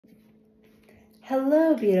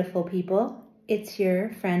Hello, beautiful people. It's your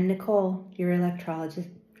friend Nicole, your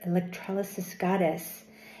electrolysis goddess.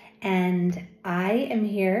 And I am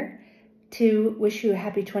here to wish you a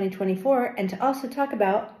happy 2024 and to also talk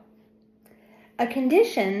about a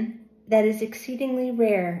condition that is exceedingly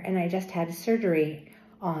rare and I just had surgery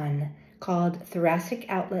on called Thoracic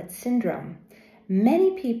Outlet Syndrome.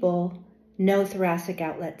 Many people know Thoracic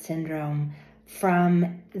Outlet Syndrome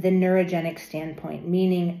from the neurogenic standpoint,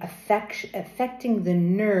 meaning affecting the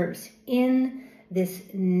nerves in this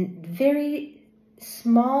very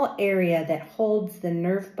small area that holds the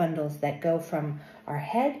nerve bundles that go from our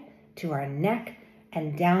head to our neck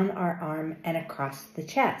and down our arm and across the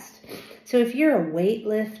chest. So if you're a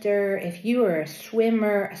weightlifter, if you are a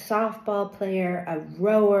swimmer, a softball player, a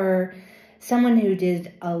rower, someone who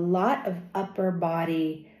did a lot of upper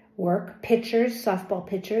body work, pitchers, softball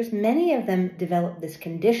pitchers, many of them develop this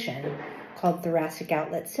condition called thoracic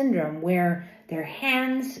outlet syndrome, where their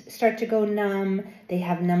hands start to go numb, they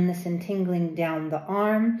have numbness and tingling down the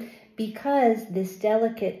arm, because this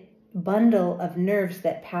delicate bundle of nerves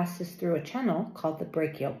that passes through a channel called the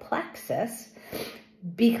brachial plexus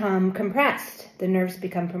become compressed. The nerves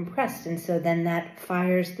become compressed, and so then that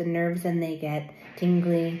fires the nerves and they get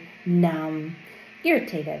tingly, numb,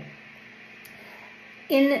 irritated.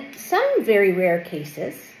 In some very rare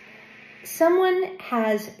cases, someone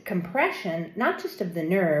has compression, not just of the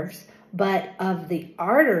nerves, but of the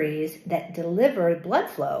arteries that deliver blood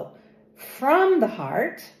flow from the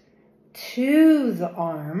heart to the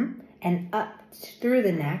arm and up through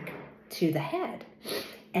the neck to the head.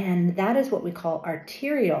 And that is what we call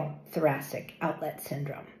arterial thoracic outlet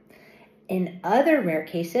syndrome. In other rare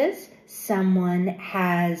cases, someone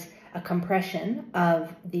has a compression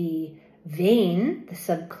of the vein, the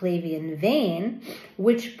subclavian vein,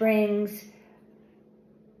 which brings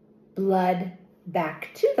blood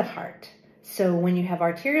back to the heart. So when you have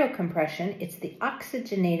arterial compression, it's the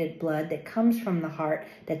oxygenated blood that comes from the heart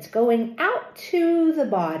that's going out to the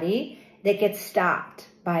body that gets stopped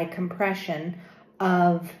by compression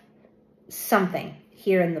of something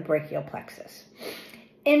here in the brachial plexus.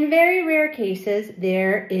 In very rare cases,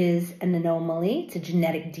 there is an anomaly, it's a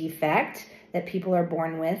genetic defect that people are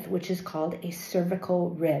born with, which is called a cervical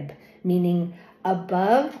rib, meaning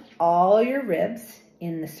above all your ribs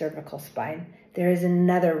in the cervical spine, there is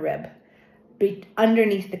another rib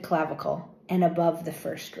underneath the clavicle and above the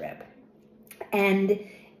first rib. And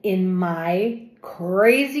in my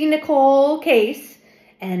crazy Nicole case,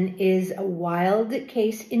 and is a wild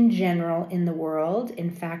case in general in the world,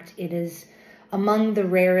 in fact, it is among the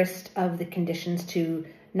rarest of the conditions to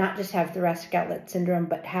not just have thoracic outlet syndrome,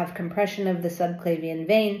 but have compression of the subclavian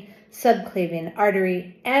vein, subclavian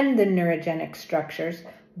artery, and the neurogenic structures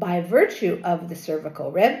by virtue of the cervical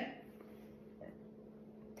rib.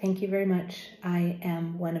 Thank you very much. I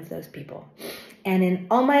am one of those people. And in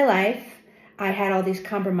all my life, I had all these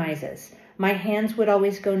compromises. My hands would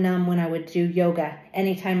always go numb when I would do yoga,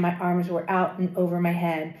 anytime my arms were out and over my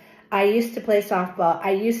head. I used to play softball.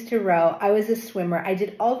 I used to row. I was a swimmer. I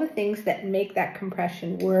did all the things that make that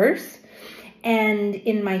compression worse. And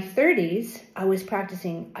in my 30s, I was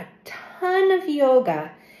practicing a ton of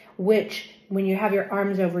yoga, which when you have your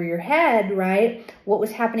arms over your head, right, what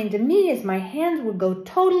was happening to me is my hands would go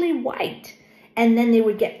totally white. And then they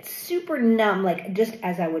would get super numb, like just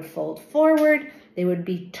as I would fold forward, they would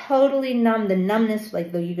be totally numb, the numbness,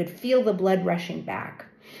 like though you could feel the blood rushing back.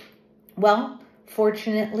 Well,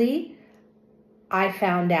 fortunately, I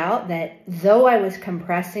found out that though I was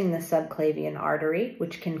compressing the subclavian artery,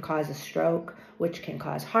 which can cause a stroke, which can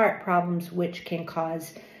cause heart problems, which can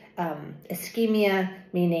cause ischemia,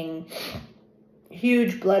 meaning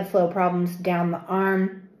huge blood flow problems down the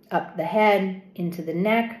arm, up the head, into the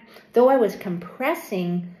neck, though I was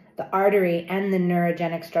compressing the artery and the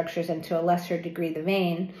neurogenic structures, and to a lesser degree the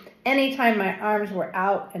vein, anytime my arms were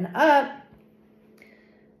out and up,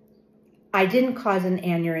 I didn't cause an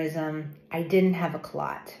aneurysm. I didn't have a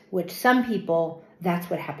clot, which some people, that's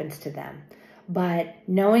what happens to them. But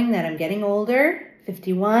knowing that I'm getting older,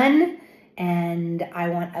 51, and I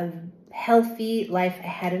want a healthy life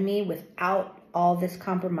ahead of me without all this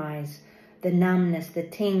compromise, the numbness, the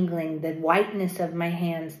tingling, the whiteness of my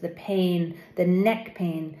hands, the pain, the neck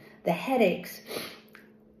pain, the headaches,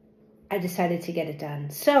 I decided to get it done.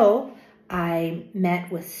 So I met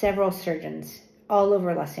with several surgeons all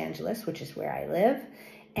over Los Angeles, which is where I live,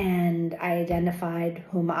 and I identified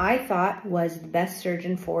whom I thought was the best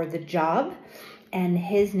surgeon for the job, and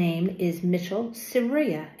his name is Mitchell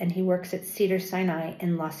Soroya, and he works at Cedars Sinai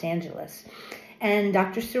in Los Angeles. And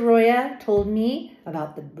Dr. Soroya told me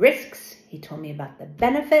about the risks, he told me about the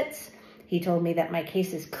benefits, he told me that my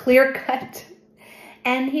case is clear-cut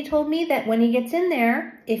And he told me that when he gets in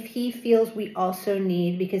there, if he feels we also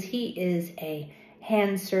need, because he is a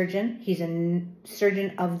hand surgeon, he's a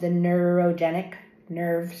surgeon of the neurogenic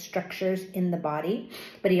nerve structures in the body,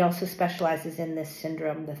 but he also specializes in this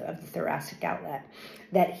syndrome of the thoracic outlet,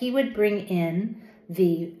 that he would bring in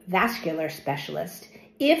the vascular specialist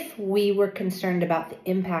if we were concerned about the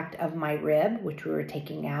impact of my rib, which we were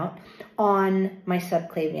taking out, on my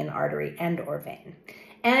subclavian artery and or vein.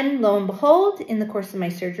 And lo and behold, in the course of my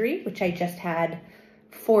surgery, which I just had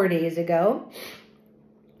 4 days ago,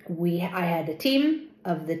 I had a team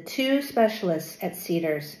of the 2 specialists at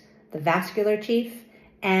Cedars, the vascular chief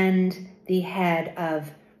and the head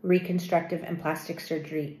of reconstructive and plastic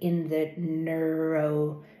surgery in the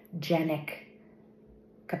neurogenic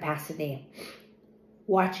capacity,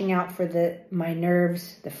 watching out for my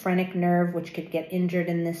nerves, the phrenic nerve, which could get injured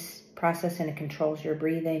in this process and it controls your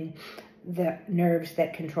breathing, the nerves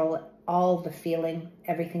that control all the feeling,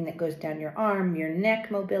 everything that goes down your arm, your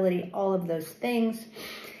neck mobility, all of those things.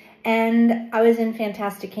 And I was in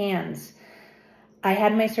fantastic hands. I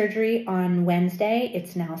had my surgery on Wednesday.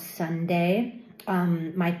 It's now Sunday.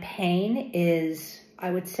 My pain is,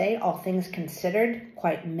 I would say, all things considered,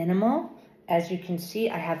 quite minimal. As you can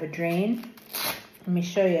see, I have a drain. Let me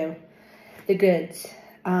show you the goods.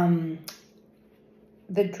 The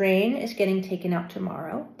drain is getting taken out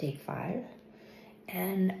tomorrow, day 5.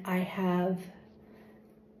 And I have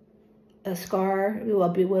a scar,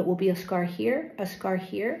 what will be a scar here, a scar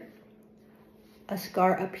here, a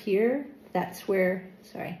scar up here. That's where,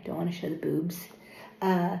 sorry, don't want to show the boobs.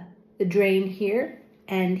 The drain here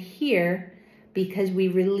and here, because we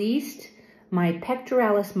released my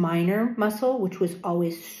pectoralis minor muscle, which was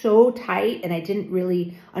always so tight and I didn't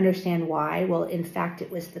really understand why. Well, in fact, it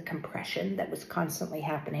was the compression that was constantly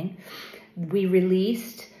happening. We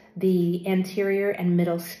released the anterior and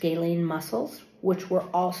middle scalene muscles, which were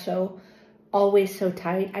also always so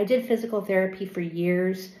tight. I did physical therapy for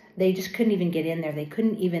years. They just couldn't even get in there. They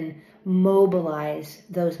couldn't even mobilize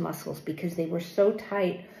those muscles because they were so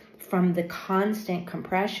tight from the constant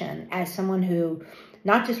compression. As someone who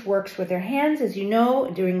not just works with their hands, as you know,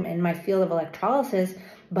 in my field of electrolysis,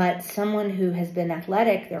 but someone who has been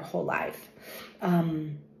athletic their whole life.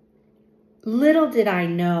 Little did I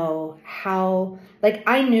know how,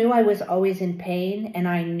 I knew I was always in pain and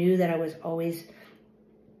I knew that I was always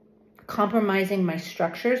compromising my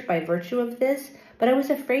structures by virtue of this, but I was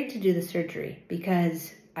afraid to do the surgery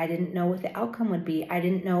because I didn't know what the outcome would be. I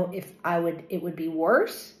didn't know if it would be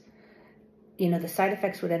worse. The side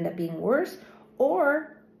effects would end up being worse,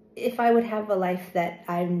 or if I would have a life that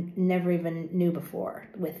I never even knew before,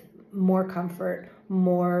 with more comfort,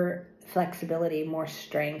 more flexibility, more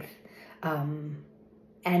strength,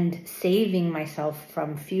 and saving myself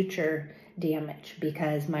from future damage,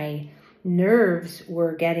 because my nerves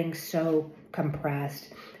were getting so compressed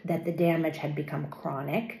that the damage had become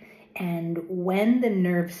chronic. And when the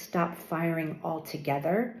nerves stop firing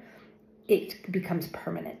altogether, it becomes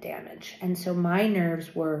permanent damage. And so my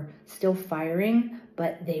nerves were still firing,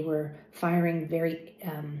 but they were firing very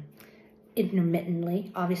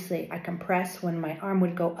intermittently. Obviously, I compress when my arm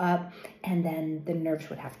would go up, and then the nerves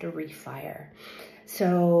would have to refire.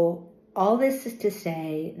 So all this is to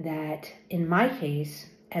say that in my case,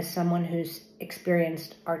 as someone who's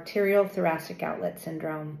experienced arterial thoracic outlet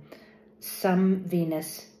syndrome, some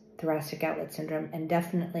venous thoracic outlet syndrome, and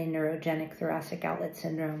definitely neurogenic thoracic outlet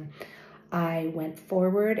syndrome, I went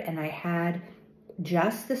forward and I had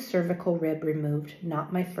just the cervical rib removed,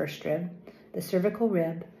 not my first rib. The cervical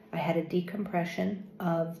rib, I had a decompression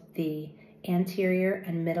of the anterior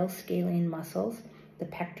and middle scalene muscles, the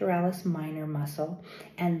pectoralis minor muscle,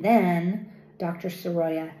 and then Dr.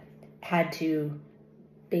 Soroya had to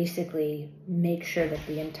basically make sure that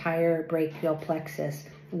the entire brachial plexus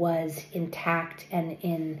was intact and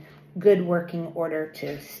in good working order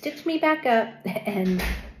to stitch me back up and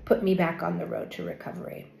put me back on the road to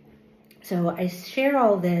recovery. So I share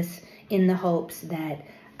all this in the hopes that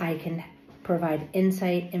I can provide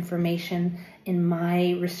insight, information. In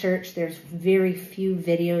my research, there's very few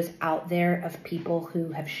videos out there of people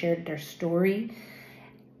who have shared their story.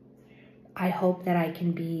 I hope that I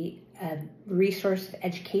can be a resource of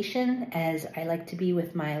education, as I like to be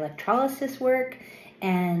with my electrolysis work.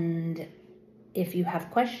 And if you have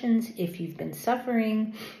questions, if you've been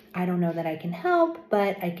suffering, I don't know that I can help,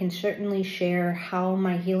 but I can certainly share how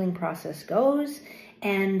my healing process goes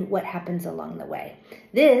and what happens along the way.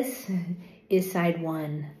 This is side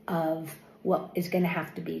 1 of what is going to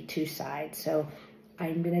have to be 2 sides. So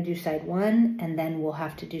I'm going to do side 1, and then we'll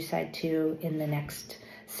have to do side 2 in the next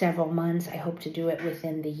several months. I hope to do it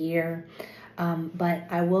within the year. But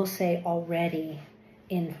I will say already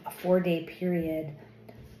in a 4-day period,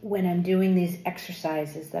 when I'm doing these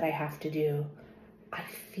exercises that I have to do, I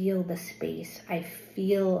feel the space. I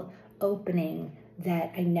feel opening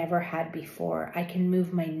that I never had before. I can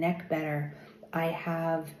move my neck better. I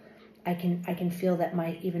can feel that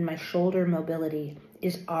even my shoulder mobility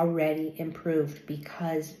is already improved,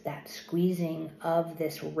 because that squeezing of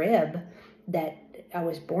this rib that I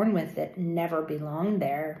was born with that never belonged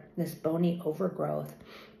there, this bony overgrowth,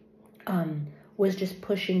 was just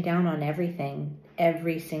pushing down on everything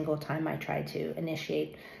every single time I tried to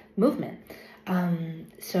initiate movement.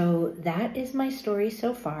 So that is my story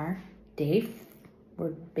so far. We're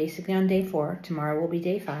basically on day 4. Tomorrow will be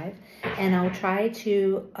day 5. And I'll try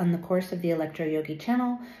to, on the course of the ElectroYogi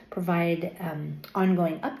channel, provide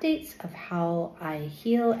ongoing updates of how I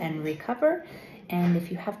heal and recover. And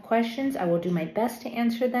if you have questions, I will do my best to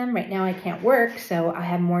answer them. Right now I can't work, so I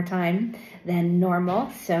have more time than normal.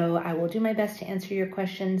 So I will do my best to answer your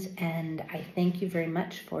questions. And I thank you very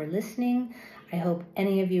much for listening. I hope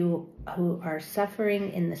any of you who are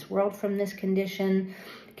suffering in this world from this condition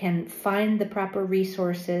can find the proper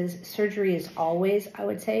resources. Surgery is always, I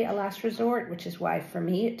would say, a last resort, which is why for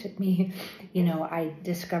me, it took me, I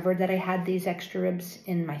discovered that I had these extra ribs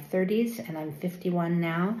in my 30s, and I'm 51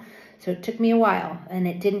 now. So it took me a while, and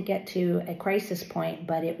it didn't get to a crisis point,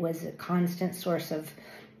 but it was a constant source of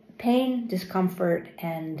pain, discomfort,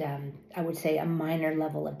 and I would say a minor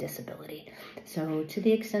level of disability. So to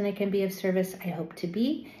the extent I can be of service, I hope to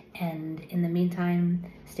be. And in the meantime,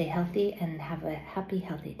 stay healthy and have a happy,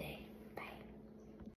 healthy day.